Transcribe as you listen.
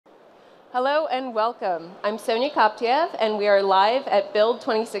Hello and welcome. I'm Sonia Koptiev, and we are live at Build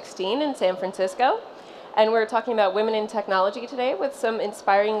 2016 in San Francisco. And we're talking about women in technology today with some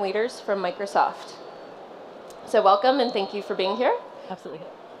inspiring leaders from Microsoft. So welcome and thank you for being here. Absolutely.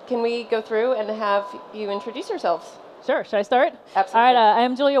 Can we go through and have you introduce yourselves? Sure. Should I start? Absolutely. All right.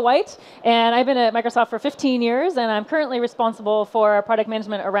 I'm Julia White, and I've been at Microsoft for 15 years, and I'm currently responsible for product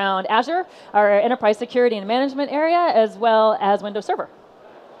management around Azure, our enterprise security and management area, as well as Windows Server.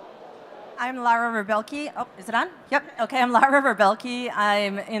 I'm Lara Verbelke. Oh, is it on? Yep. Okay, I'm Lara Verbelke.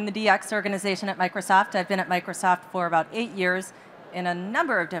 I'm in the DX organization at Microsoft. I've been at Microsoft for about 8 years in a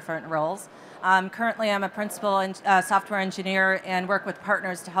number of different roles. Currently, I'm a principal software engineer and work with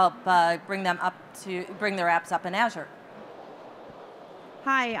partners to help bring their apps up in Azure.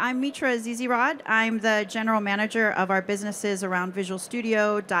 Hi, I'm Mitra Zizirad. I'm the general manager of our businesses around Visual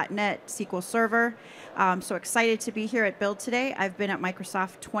Studio, .NET, SQL Server. So excited to be here at Build today. I've been at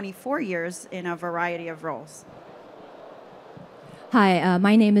Microsoft 24 years in a variety of roles. Hi,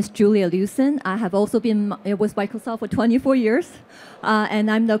 my name is Julia Liusen. I have also been with Microsoft for 24 years, and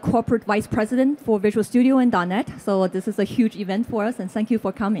I'm the corporate vice president for Visual Studio and .NET. So this is a huge event for us, and thank you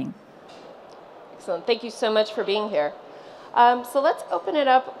for coming. Excellent. Thank you so much for being here. So let's open it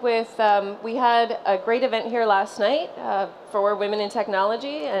up with, we had a great event here last night for women in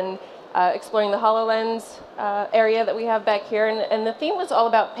technology and exploring the HoloLens area that we have back here. And the theme was all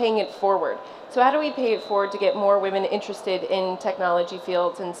about paying it forward. So how do we pay it forward to get more women interested in technology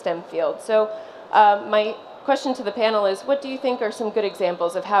fields and STEM fields? So my question to the panel is, what do you think are some good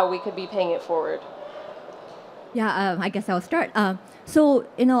examples of how we could be paying it forward? Yeah, I guess I'll start. So,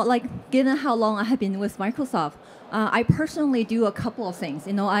 given how long I have been with Microsoft, I personally do a couple of things.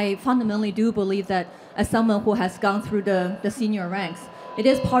 I fundamentally do believe that as someone who has gone through the senior ranks, it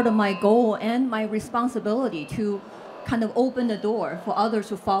is part of my goal and my responsibility to kind of open the door for others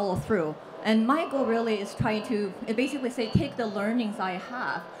to follow through. And my goal really is trying to basically say, take the learnings I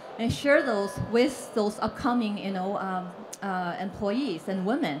have and share those with those upcoming, employees and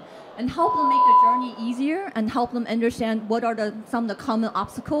women, and help them make the journey easier and help them understand what are some of the common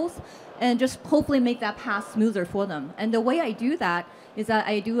obstacles, and just hopefully make that path smoother for them. And the way I do that is that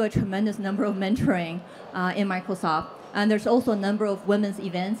I do a tremendous number of mentoring in Microsoft, and there's also a number of women's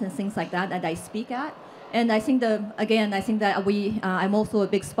events and things like that I speak at. And I think that I'm also a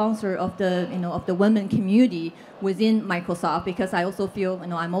big sponsor of the women community within Microsoft, because I also feel,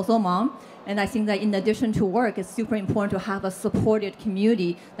 I'm also a mom, and I think that in addition to work, it's super important to have a supported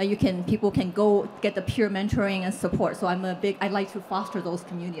community that people can go get the peer mentoring and support. So I like to foster those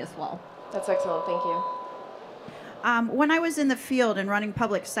communities as well. That's excellent. Thank you. When I was in the field and running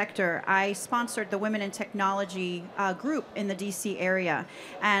public sector, I sponsored the Women in Technology group in the DC area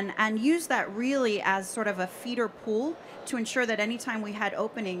and used that really as sort of a feeder pool to ensure that anytime we had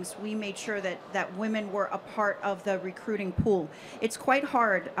openings, we made sure that women were a part of the recruiting pool. It's quite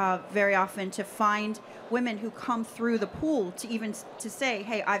hard very often to find women who come through the pool to say,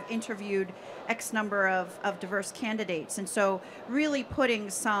 hey, I've interviewed X number of diverse candidates. And so really putting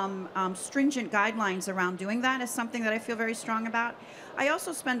some stringent guidelines around doing that is something that I feel very strong about. I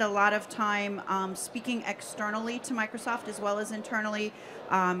also spend a lot of time speaking externally to Microsoft as well as internally.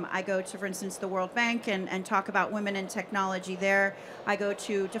 I go to, for instance, the World Bank and talk about women in technology there. I go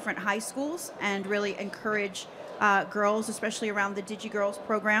to different high schools and really encourage girls, especially around the DigiGirls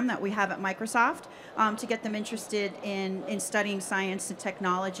program that we have at Microsoft, to get them interested in studying science and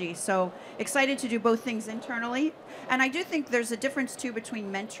technology. So excited to do both things internally. And I do think there's a difference, too,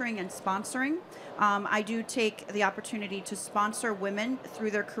 between mentoring and sponsoring. I do take the opportunity to sponsor women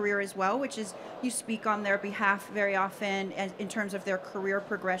through their career as well, which is you speak on their behalf very often in terms of their career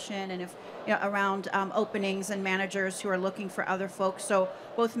progression and around openings and managers who are looking for other folks. So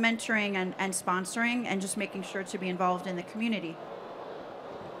both mentoring and sponsoring and just making sure to be involved in the community.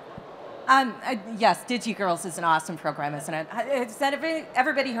 Yes, DigiGirls is an awesome program, isn't it? Has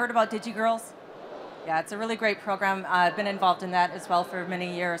everybody heard about DigiGirls? Yeah, it's a really great program. I've been involved in that as well for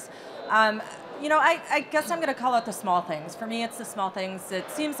many years. I guess I'm going to call out the small things. For me, it's the small things. It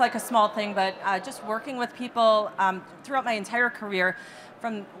seems like a small thing, but just working with people throughout my entire career,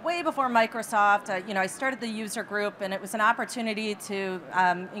 from way before Microsoft, I started the user group, and it was an opportunity to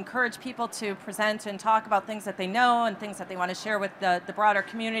encourage people to present and talk about things that they know and things that they want to share with the broader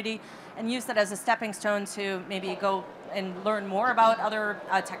community, and use that as a stepping stone to maybe go and learn more about other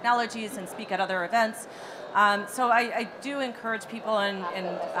technologies and speak at other events. So I do encourage people and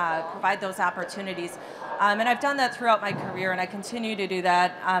provide those opportunities. And I've done that throughout my career, and I continue to do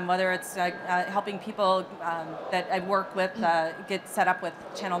that, whether it's helping people that I work with get set up with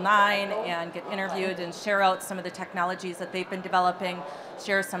Channel 9 and get interviewed and share out some of the technologies that they've been developing,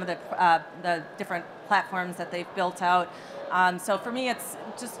 share some of the different platforms that they've built out. So for me, it's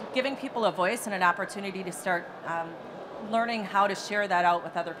just giving people a voice and an opportunity to start learning how to share that out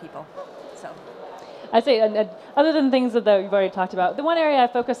with other people. So. I'd say, other than things that you've already talked about, the one area I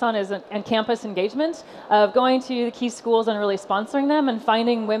focus on is on campus engagement, of going to the key schools and really sponsoring them and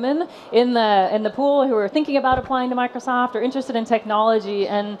finding women in the pool who are thinking about applying to Microsoft or interested in technology,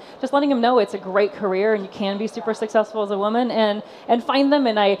 and just letting them know it's a great career and you can be super successful as a woman, and find them.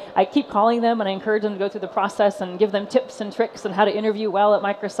 And I keep calling them and I encourage them to go through the process and give them tips and tricks on how to interview well at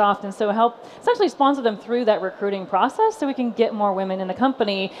Microsoft, and so help essentially sponsor them through that recruiting process so we can get more women in the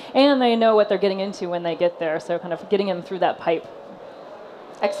company and they know what they're getting into when they get there, so kind of getting them through that pipe.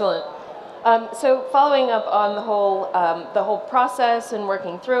 Excellent. So following up on the whole process and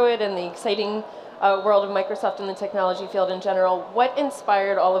working through it and the exciting world of Microsoft and the technology field in general, what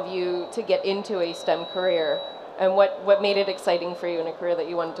inspired all of you to get into a STEM career? And what made it exciting for you in a career that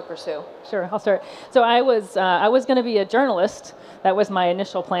you wanted to pursue? Sure, I'll start. So I was going to be a journalist. That was my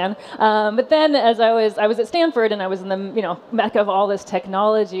initial plan. But then, as I was at Stanford, and I was in the mecca of all this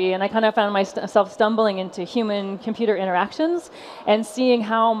technology, and I kind of found myself stumbling into human-computer interactions and seeing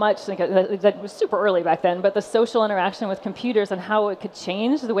how much that was super early back then, but the social interaction with computers and how it could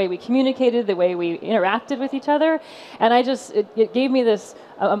change the way we communicated, the way we interacted with each other, and it gave me this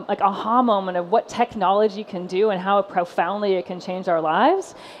like aha moment of what technology can do and how profoundly it can change our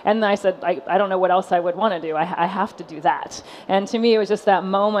lives. And I said, I don't know what else I would want to do. I have to do that. And to me, it was just that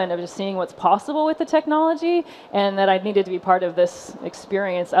moment of just seeing what's possible with the technology, and that I needed to be part of this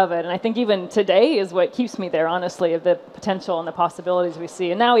experience of it. And I think even today is what keeps me there, honestly, of the potential and the possibilities we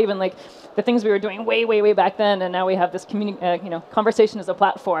see. And now even like the things we were doing way, way, way back then, and now we have this conversation as a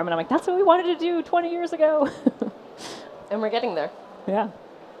platform. And I'm like, that's what we wanted to do 20 years ago. And we're getting there. Yeah.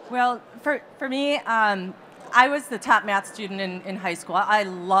 Well, for me, I was the top math student in high school. I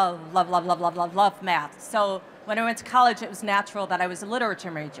love math. So when I went to college, it was natural that I was a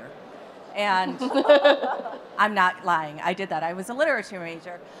literature major. And I'm not lying. I did that. I was a literature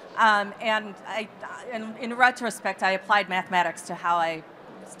major. And in retrospect, I applied mathematics to how I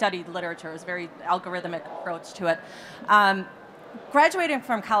studied literature. It was a very algorithmic approach to it. Graduating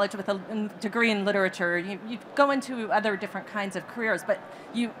from college with a degree in literature, you go into other different kinds of careers, but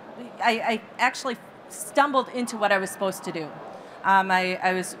I actually stumbled into what I was supposed to do.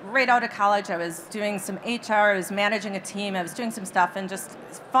 I was right out of college. I was doing some HR. I was managing a team. I was doing some stuff, and just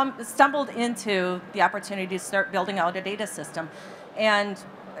stumbled into the opportunity to start building out a data system. And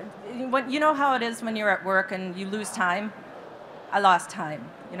you know how it is when you're at work and you lose time? I lost time.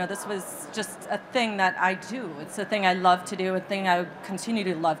 This was just a thing that I do. It's a thing I love to do, a thing I continue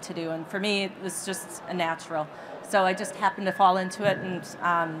to love to do. And for me, it was just a natural. So I just happened to fall into it,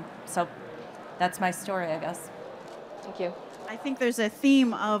 and so that's my story, I guess. Thank you. I think there's a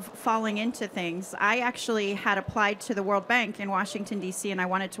theme of falling into things. I actually had applied to the World Bank in Washington, D.C., and I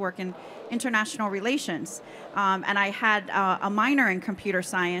wanted to work in international relations. And I had a minor in computer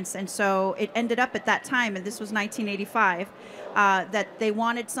science, and so it ended up at that time, and this was 1985, that they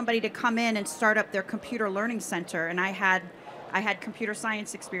wanted somebody to come in and start up their computer learning center. And I had computer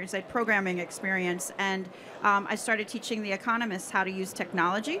science experience, I had programming experience, and I started teaching the economists how to use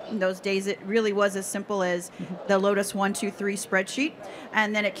technology. In those days, it really was as simple as the Lotus 123 spreadsheet.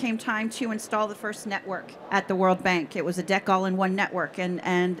 And then it came time to install the first network at the World Bank. It was a DEC all-in-one network,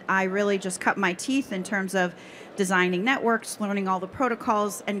 and I really just cut my teeth in terms of designing networks, learning all the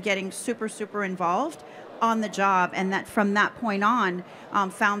protocols, and getting super, super involved on the job. And that from that point on,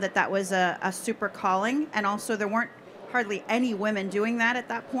 found that was a super calling, and also there weren't hardly any women doing that at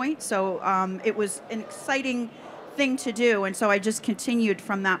that point. So it was an exciting thing to do. And so I just continued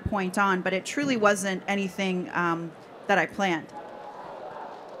from that point on. But it truly wasn't anything that I planned.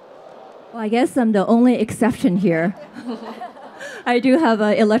 Well, I guess I'm the only exception here. I do have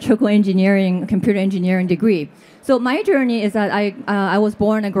an electrical engineering, computer engineering degree. So my journey is that I was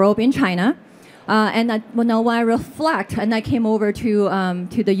born and grew up in China. And when I reflect, and I came over to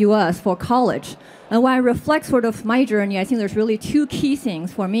the U.S. for college, and when I reflect sort of my journey, I think there's really two key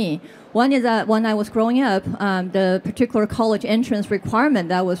things for me. One is that when I was growing up, the particular college entrance requirement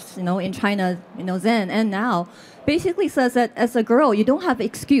that was in China then and now basically says that as a girl, you don't have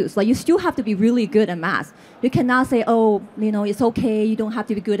excuse. Like you still have to be really good at math. You cannot say, oh, it's okay. You don't have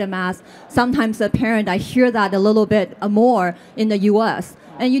to be good at math. Sometimes as a parent, I hear that a little bit more in the U.S.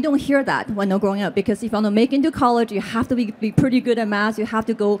 And you don't hear that when you're growing up, because if you want to make it into college, you have to be pretty good at math. You have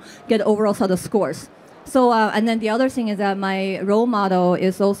to go get overall set of scores. So, and then the other thing is that my role model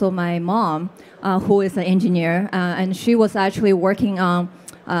is also my mom, who is an engineer, and she was actually working on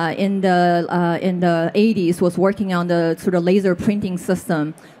in the 80s was working on the sort of laser printing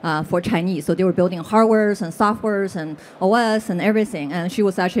system for Chinese. So they were building hardwares and softwares and OS and everything. And she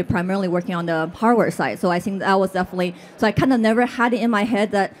was actually primarily working on the hardware side. So I think that was definitely, so I kind of never had it in my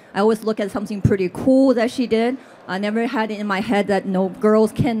head that I always look at something pretty cool that she did. I never had it in my head that no,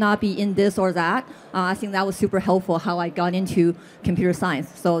 girls cannot be in this or that. I think that was super helpful how I got into computer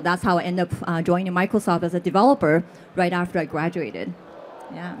science. So that's how I ended up joining Microsoft as a developer right after I graduated.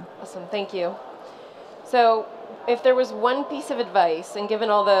 Yeah. Awesome, thank you. So if there was one piece of advice, and given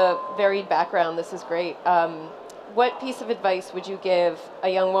all the varied background, this is great, what piece of advice would you give a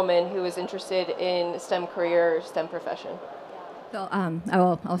young woman who is interested in STEM career or STEM profession? So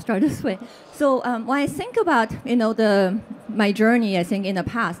I'll start this way. So when I think about my journey, I think in the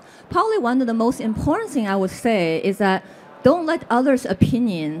past, probably one of the most important thing I would say is that don't let others'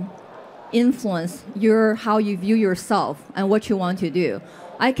 opinion influence how you view yourself and what you want to do.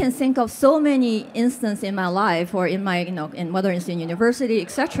 I can think of so many instances in my life or in my, in whether it's in university,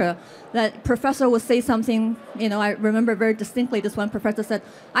 etc., that professor would say something, I remember very distinctly this one professor said,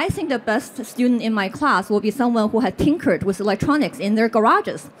 I think the best student in my class will be someone who had tinkered with electronics in their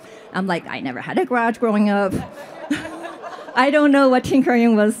garages. I'm like, I never had a garage growing up. I don't know what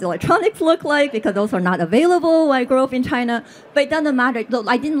tinkering with electronics look like because those are not available when I grew up in China. But it doesn't matter.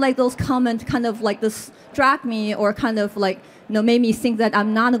 I didn't like those comments kind of like distract me or kind of like, made me think that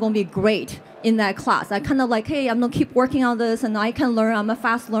I'm not going to be great in that class. I kind of like, hey, I'm going to keep working on this and I can learn. I'm a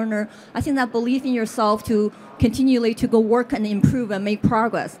fast learner. I think that belief in yourself to continually to go work and improve and make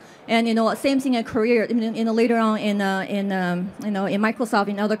progress. And same thing in career. Later on in Microsoft,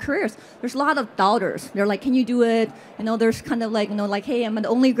 in other careers, there's a lot of doubters. They're like, can you do it? There's kind of like like, hey, I'm the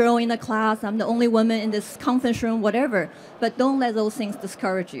only girl in the class. I'm the only woman in this conference room, whatever. But don't let those things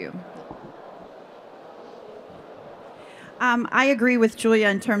discourage you. I agree with Julia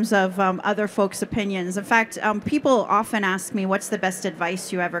in terms of other folks' opinions. In fact, people often ask me, what's the best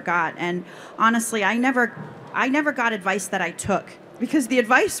advice you ever got? And honestly, I never got advice that I took, because the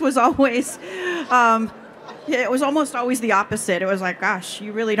advice was always, it was almost always the opposite. It was like, gosh,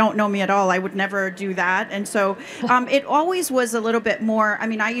 you really don't know me at all. I would never do that. And so it always was a little bit more,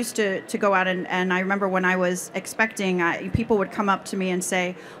 I used to go out and I remember when I was expecting, people would come up to me and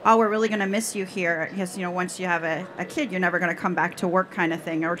say, oh, we're really going to miss you here. Because, once you have a kid, you're never going to come back to work kind of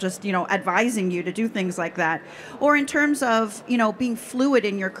thing, or just, advising you to do things like that. Or in terms of, being fluid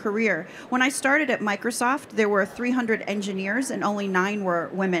in your career. When I started at Microsoft, there were 300 engineers and only 9 were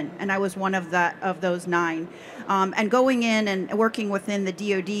women. And I was one of those 9. And going in and working within the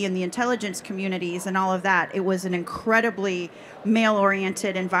DoD and the intelligence communities and all of that, it was an incredibly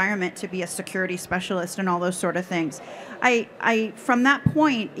male-oriented environment to be a security specialist and all those sort of things. From that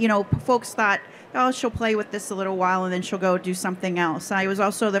point, folks thought, oh, she'll play with this a little while and then she'll go do something else. I was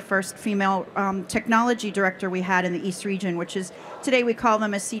also the first female technology director we had in the East region, which is, today we call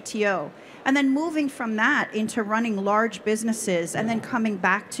them a CTO. And then moving from that into running large businesses and then coming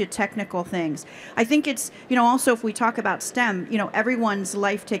back to technical things. I think it's, also if we talk about STEM, everyone's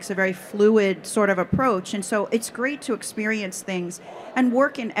life takes a very fluid sort of approach. And so it's great to experience things and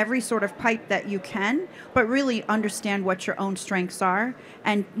work in every sort of pipe that you can, but really understand what your own strengths are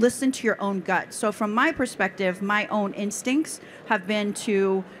and listen to your own gut. So from my perspective, my own instincts have been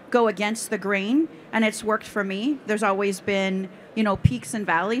to go against the grain, and it's worked for me. There's always been peaks and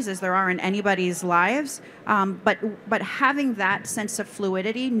valleys, as there are in anybody's lives. But having that sense of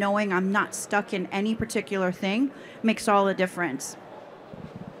fluidity, knowing I'm not stuck in any particular thing, makes all the difference.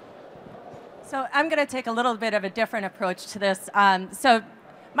 So I'm going to take a little bit of a different approach to this. So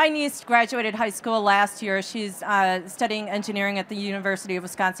my niece graduated high school last year. She's studying engineering at the University of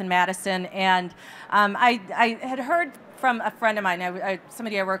Wisconsin-Madison. And I had heard from a friend of mine,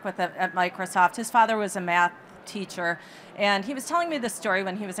 somebody I work with at Microsoft. His father was a math teacher, and he was telling me this story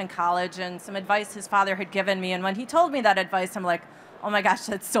when he was in college and some advice his father had given me. And when he told me that advice, I'm like, oh my gosh,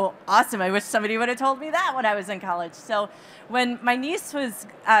 that's so awesome. I wish somebody would have told me that when I was in college. So when my niece was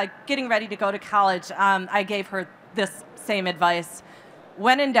getting ready to go to college, I gave her this same advice.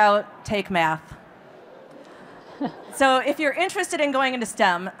 When in doubt, take math. So if you're interested in going into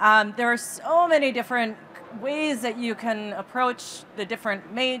STEM, there are so many different ways that you can approach the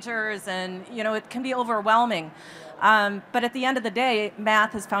different majors, and it can be overwhelming. But at the end of the day,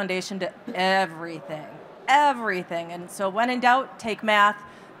 math is foundation to everything, everything. And so when in doubt, take math.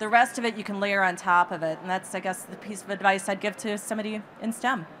 The rest of it you can layer on top of it, and that's, I guess, the piece of advice I'd give to somebody in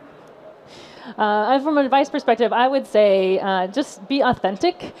STEM. From an advice perspective, I would say just be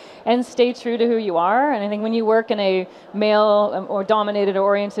authentic and stay true to who you are. And I think when you work in a male or dominated or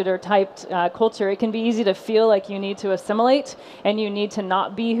oriented or typed culture, it can be easy to feel like you need to assimilate and you need to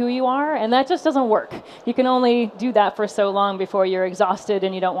not be who you are. And that just doesn't work. You can only do that for so long before you're exhausted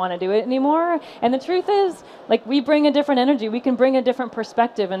and you don't want to do it anymore. And the truth is, like, we bring a different energy. We can bring a different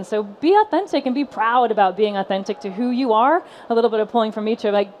perspective. And so be authentic and be proud about being authentic to who you are. A little bit of pulling from each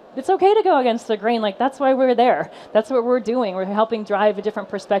of, like, it's okay to go against the grain. Like, that's why we're there. That's what we're doing. We're helping drive a different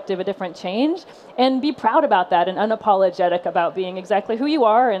perspective, a different change, and be proud about that and unapologetic about being exactly who you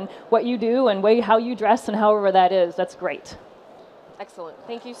are and what you do and how you dress and however that is. That's great. Excellent.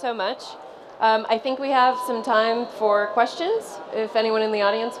 Thank you so much. I think we have some time for questions. If anyone in the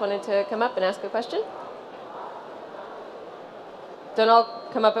audience wanted to come up and ask a question. Don't all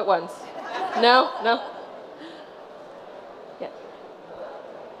come up at once. No? No?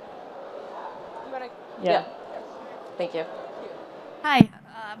 Yeah. Thank you. Hi.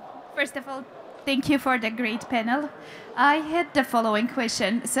 First of all, thank you for the great panel. I had the following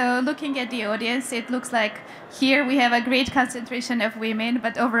question. So looking at the audience, it looks like here we have a great concentration of women,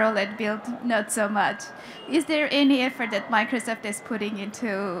 but overall at Build, not so much. Is there any effort that Microsoft is putting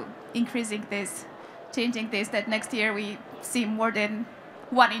into increasing this, changing this, that next year we see more than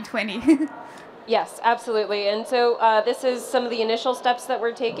 1 in 20? Yes, absolutely. And so this is some of the initial steps that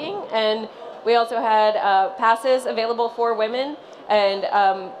we're taking. And we also had passes available for women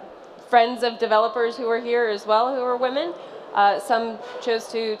and friends of developers who were here as well who were women. Some chose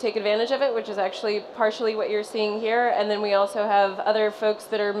to take advantage of it, which is actually partially what you're seeing here. And then we also have other folks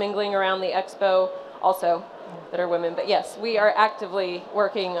that are mingling around the expo also that are women. But yes, we are actively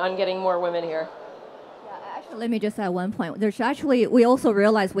working on getting more women here. Let me just add one point. We also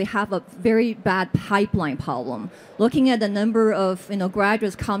realize we have a very bad pipeline problem. Looking at the number of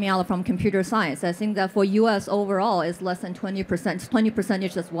graduates coming out from computer science, I think that for U.S. overall is less than 20%. 20%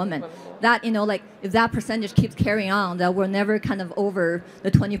 is just women. That if that percentage keeps carrying on, that we're never kind of over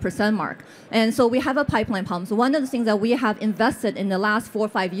the 20% mark. And so we have a pipeline problem. So one of the things that we have invested in the last 4 or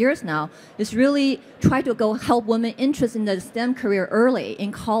 5 years now is really try to go help women interested in the STEM career early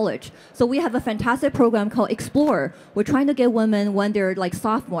in college. So we have a fantastic program called Explore. We're trying to get women when they're like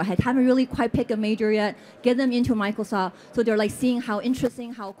sophomore, haven't really quite picked a major yet, get them into Microsoft so they're like seeing how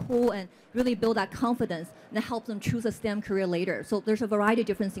interesting, how cool, and really build that confidence and help them choose a STEM career later. So there's a variety of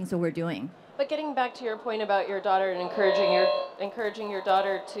different things that we're doing. But getting back to your point about your daughter and encouraging your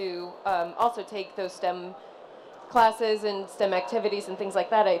daughter to also take those STEM classes and STEM activities and things like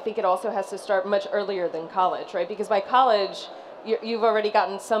that, I think it also has to start much earlier than college, right? Because by college, you've already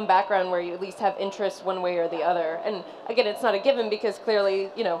gotten some background where you at least have interest one way or the other. And again, it's not a given because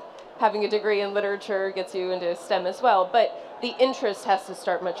clearly, having a degree in literature gets you into STEM as well. But the interest has to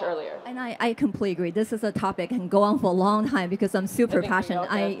start much earlier. And I completely agree. This is a topic that can go on for a long time because I'm super passionate.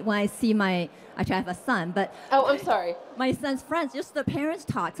 When I see actually I have a son, but oh, I'm sorry. My son's friends, just the parents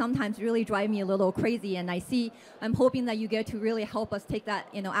talk sometimes really drive me a little crazy. And I'm hoping that you get to really help us take that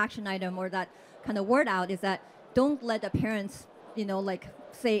action item or that kind of word out, is that don't let the parents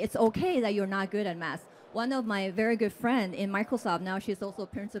say it's okay that you're not good at math. One of my very good friend in Microsoft, now she's also a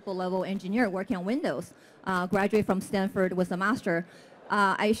principal level engineer working on Windows, graduated from Stanford with a master.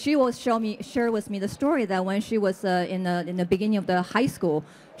 She will share with me the story that when she was in the beginning of the high school,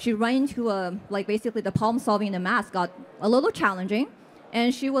 she ran into basically the problem solving in the math got a little challenging,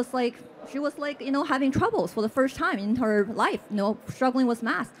 and she was having troubles for the first time in her life, struggling with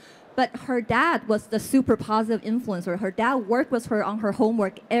math. But her dad was the super positive influencer. Her dad worked with her on her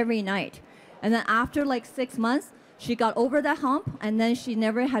homework every night. And then after 6 months, she got over that hump, and then she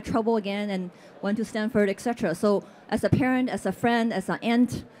never had trouble again and went to Stanford, etc. So as a parent, as a friend, as an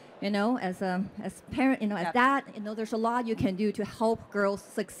aunt, as parent, as dad, there's a lot you can do to help girls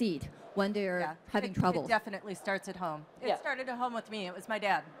succeed when they're having trouble. It definitely starts at home. It started at home with me. It was my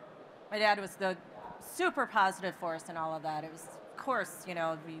dad. My dad was the super positive force in all of that. It was, of course, we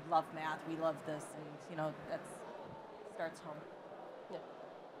love math, we love this, and that starts home. Yeah.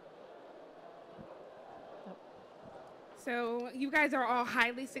 So you guys are all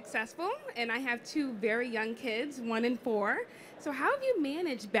highly successful, and I have 2 very young kids, 1 and 4. So how have you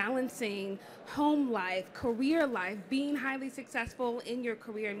managed balancing home life, career life, being highly successful in your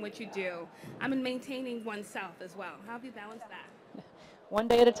career and what you do? Maintaining oneself as well. How have you balanced that? One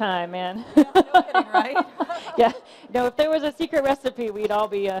day at a time, man. No kidding, right? Yeah, no, if there was a secret recipe, we'd all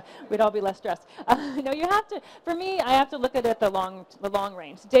be less stressed. No, you have to. For me, I have to look at it the long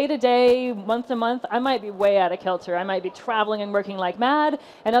range, day to day, month to month. I might be way out of kilter. I might be traveling and working like mad,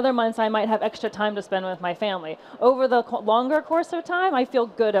 and other months I might have extra time to spend with my family. Over the longer course of time, I feel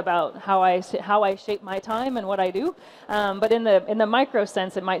good about how I shape my time and what I do. But in the micro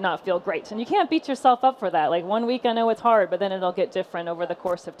sense, it might not feel great, and you can't beat yourself up for that. Like one week, I know it's hard, but then it'll get different over the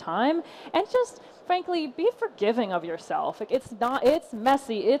course of time, and just frankly, be forgiving of yourself. Like it's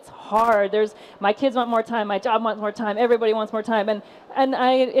messy, it's hard. My kids want more time, my job wants more time, everybody wants more time, and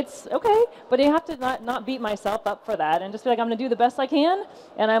it's okay, but I have to not beat myself up for that and just be like, I'm gonna do the best I can,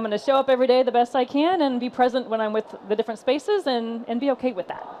 and I'm gonna show up every day the best I can and be present when I'm with the different spaces and be okay with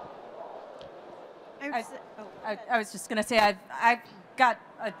that. I was just gonna say, I've got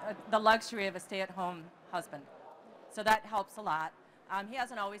the luxury of a stay-at-home husband, so that helps a lot. He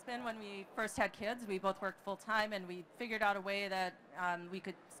hasn't always been. When we first had kids, we both worked full-time, and we figured out a way that we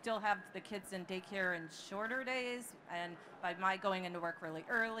could still have the kids in daycare in shorter days, and by my going into work really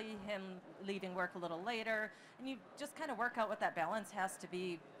early, him leaving work a little later, and you just kind of work out what that balance has to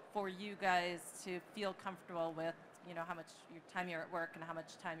be for you guys to feel comfortable with, you know, how much time you're at work and how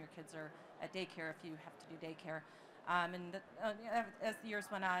much time your kids are at daycare if you have to do daycare. As the years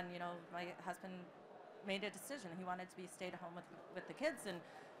went on, you know, my husband made a decision. He wanted to be stayed at home with the kids, and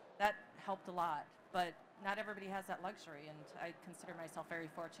that helped a lot. But not everybody has that luxury, and I consider myself very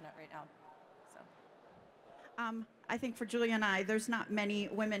fortunate right now. So. I think for Julia and I, there's not many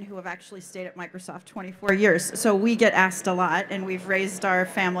women who have actually stayed at Microsoft 24 years. So we get asked a lot, and we've raised our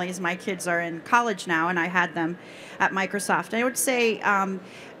families. My kids are in college now, and I had them at Microsoft. I would say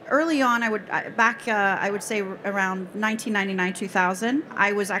early on, I would say around 1999, 2000,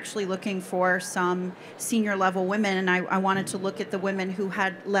 I was actually looking for some senior level women, and I wanted to look at the women who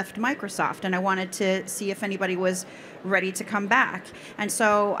had left Microsoft, and I wanted to see if anybody was ready to come back. And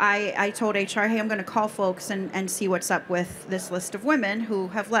so I told HR, hey, I'm going to call folks and see what's up with this list of women who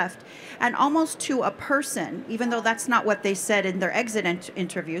have left. And almost to a person, even though that's not what they said in their exit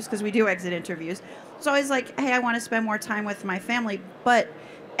interviews, because we do exit interviews, it's always like, hey, I want to spend more time with my family, but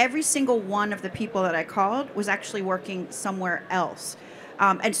every single one of the people that I called was actually working somewhere else.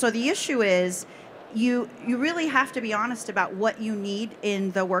 And so the issue is you really have to be honest about what you need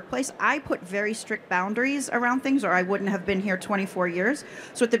in the workplace. I put very strict boundaries around things, or I wouldn't have been here 24 years.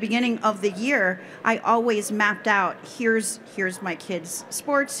 So at the beginning of the year, I always mapped out, here's my kids'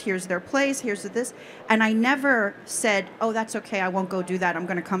 sports, here's their plays, here's this. And I never said, oh, that's okay, I won't go do that, I'm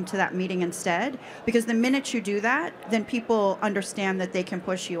going to come to that meeting instead. Because the minute you do that, then people understand that they can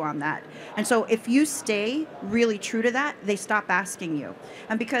push you on that. And so if you stay really true to that, they stop asking you.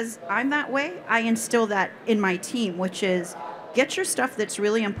 And because I'm that way, I instill that in my team, which is get your stuff that's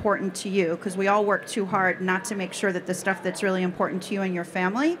really important to you, because we all work too hard not to make sure that the stuff that's really important to you and your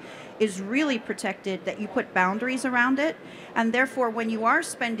family is really protected, that you put boundaries around it. And therefore, when you are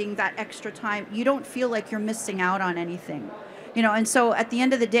spending that extra time, you don't feel like you're missing out on anything. You know, and so at the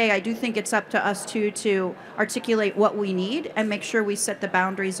end of the day, I do think it's up to us to articulate what we need and make sure we set the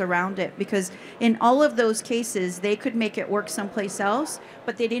boundaries around it. Because in all of those cases, they could make it work someplace else,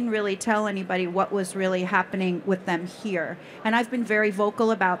 but they didn't really tell anybody what was really happening with them here. And I've been very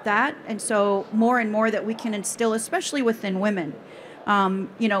vocal about that. And so more and more that we can instill, especially within women.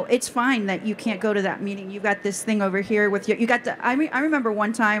 You know, it's fine that you can't go to that meeting. You've got this thing over here with you. I remember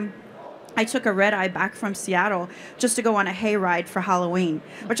one time, I took a red eye back from Seattle just to go on a hayride for Halloween,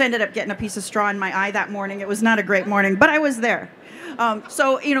 which I ended up getting a piece of straw in my eye that morning. It was not a great morning, but I was there.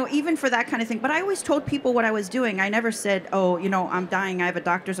 So, you know, even for that kind of thing. But I always told people what I was doing. I never said, oh, you know, I'm dying, I have a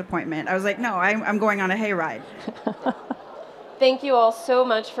doctor's appointment. I was like, no, I'm going on a hayride. Thank you all so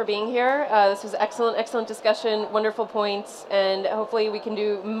much for being here. This was excellent discussion, wonderful points, and hopefully we can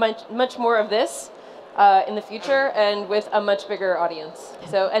do much more of this in the future and with a much bigger audience.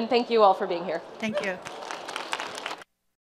 So, and thank you all for being here. Thank you.